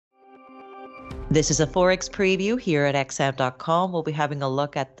This is a Forex Preview here at XM.com. We'll be having a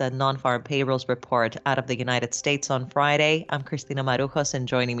look at the Nonfarm Payrolls report out of the United States on Friday. I'm Christina Marujos, and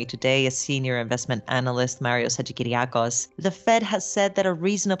joining me today is Senior Investment Analyst Marios Hadjikyriacos. The Fed has said that a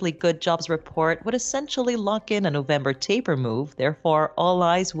reasonably good jobs report would essentially lock in a November taper move. Therefore, all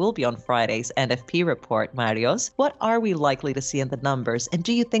eyes will be on Friday's NFP report. Marios, what are we likely to see in the numbers, and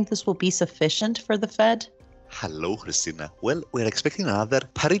do you think this will be sufficient for the Fed? Hello, Christina. Well, we're expecting another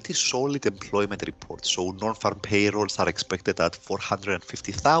pretty solid employment report. So non-farm payrolls are expected at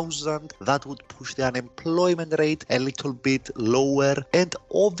 450,000. That would push the unemployment rate a little bit lower. And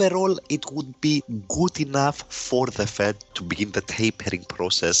overall, it would be good enough for the Fed to begin the tapering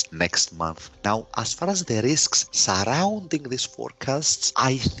process next month. Now, as far as the risks surrounding these forecasts,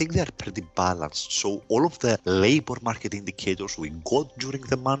 I think they're pretty balanced. So all of the labor market indicators we got during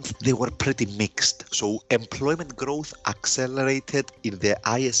the month, they were pretty mixed. So employment growth accelerated in the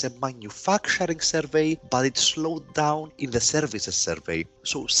ISM manufacturing survey, but it slowed down in the services survey.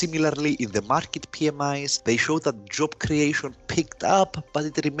 So similarly, in the market PMIs, they showed that job creation picked up, but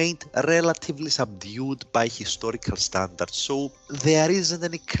it remained relatively subdued by historical standards. So there isn't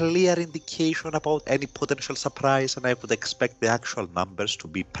any clear indication about any potential surprise, and I would expect the actual numbers to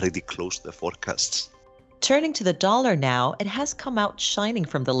be pretty close to the forecasts. Turning to the dollar now, it has come out shining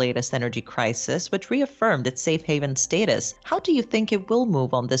from the latest energy crisis, which reaffirmed its safe haven status. How do you think it will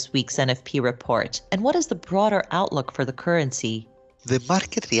move on this week's NFP report? And what is the broader outlook for the currency? The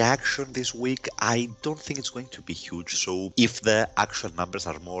market reaction this week, I don't think it's going to be huge. So if the actual numbers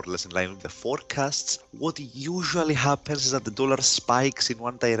are more or less in line with the forecasts, what usually happens is that the dollar spikes in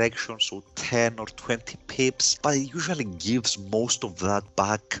one direction, so 10 or 20 pips, but it usually gives most of that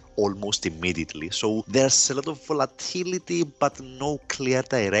back almost immediately. So there's a lot of volatility, but no clear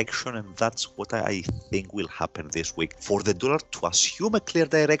direction, and that's what I think will happen this week. For the dollar to assume a clear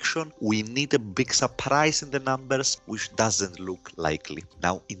direction, we need a big surprise in the numbers, which doesn't look likely.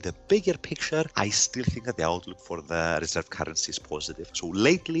 Now, in the bigger picture, I still think that the outlook for the reserve currency is positive. So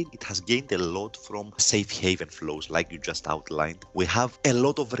lately, it has gained a lot from safe haven flows, like you just outlined. We have a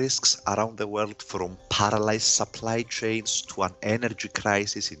lot of risks around the world, from paralyzed supply chains to an energy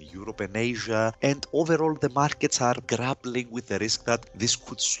crisis in Europe and Asia. And overall, the markets are grappling with the risk that this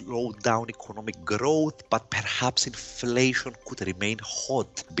could slow down economic growth, but perhaps inflation could remain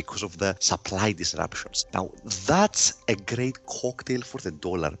hot because of the supply disruptions. Now, that's a great cocktail for the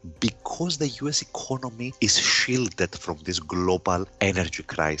dollar because the US economy is shielded from this global energy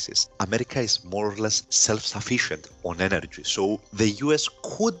crisis. America is more or less self-sufficient on energy. So the US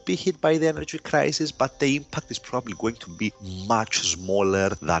could be hit by the energy crisis, but the impact is probably going to be much smaller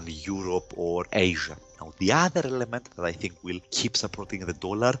than Europe or Asia. Now, the other element that I think will keep supporting the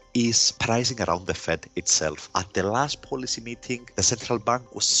dollar is pricing around the Fed itself. At the last policy meeting, the central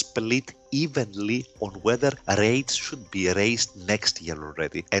bank was split evenly on whether rates should be raised next year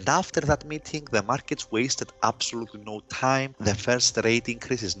already. And after that meeting, the markets wasted absolutely no time. The first rate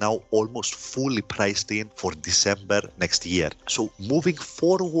increase is now almost fully priced in for December next year. So moving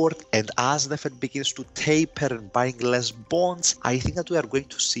forward, and as the Fed begins to taper and buying less bonds, I think that we are going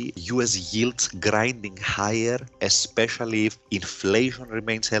to see US yields grinding higher, especially if inflation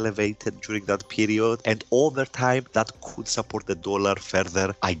remains elevated during that period. And over time, that could support the dollar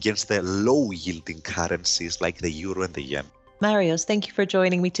further against the low-yielding currencies like the euro and the yen. Marios, thank you for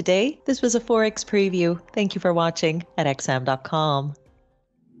joining me today. This was a Forex Preview. Thank you for watching at XM.com.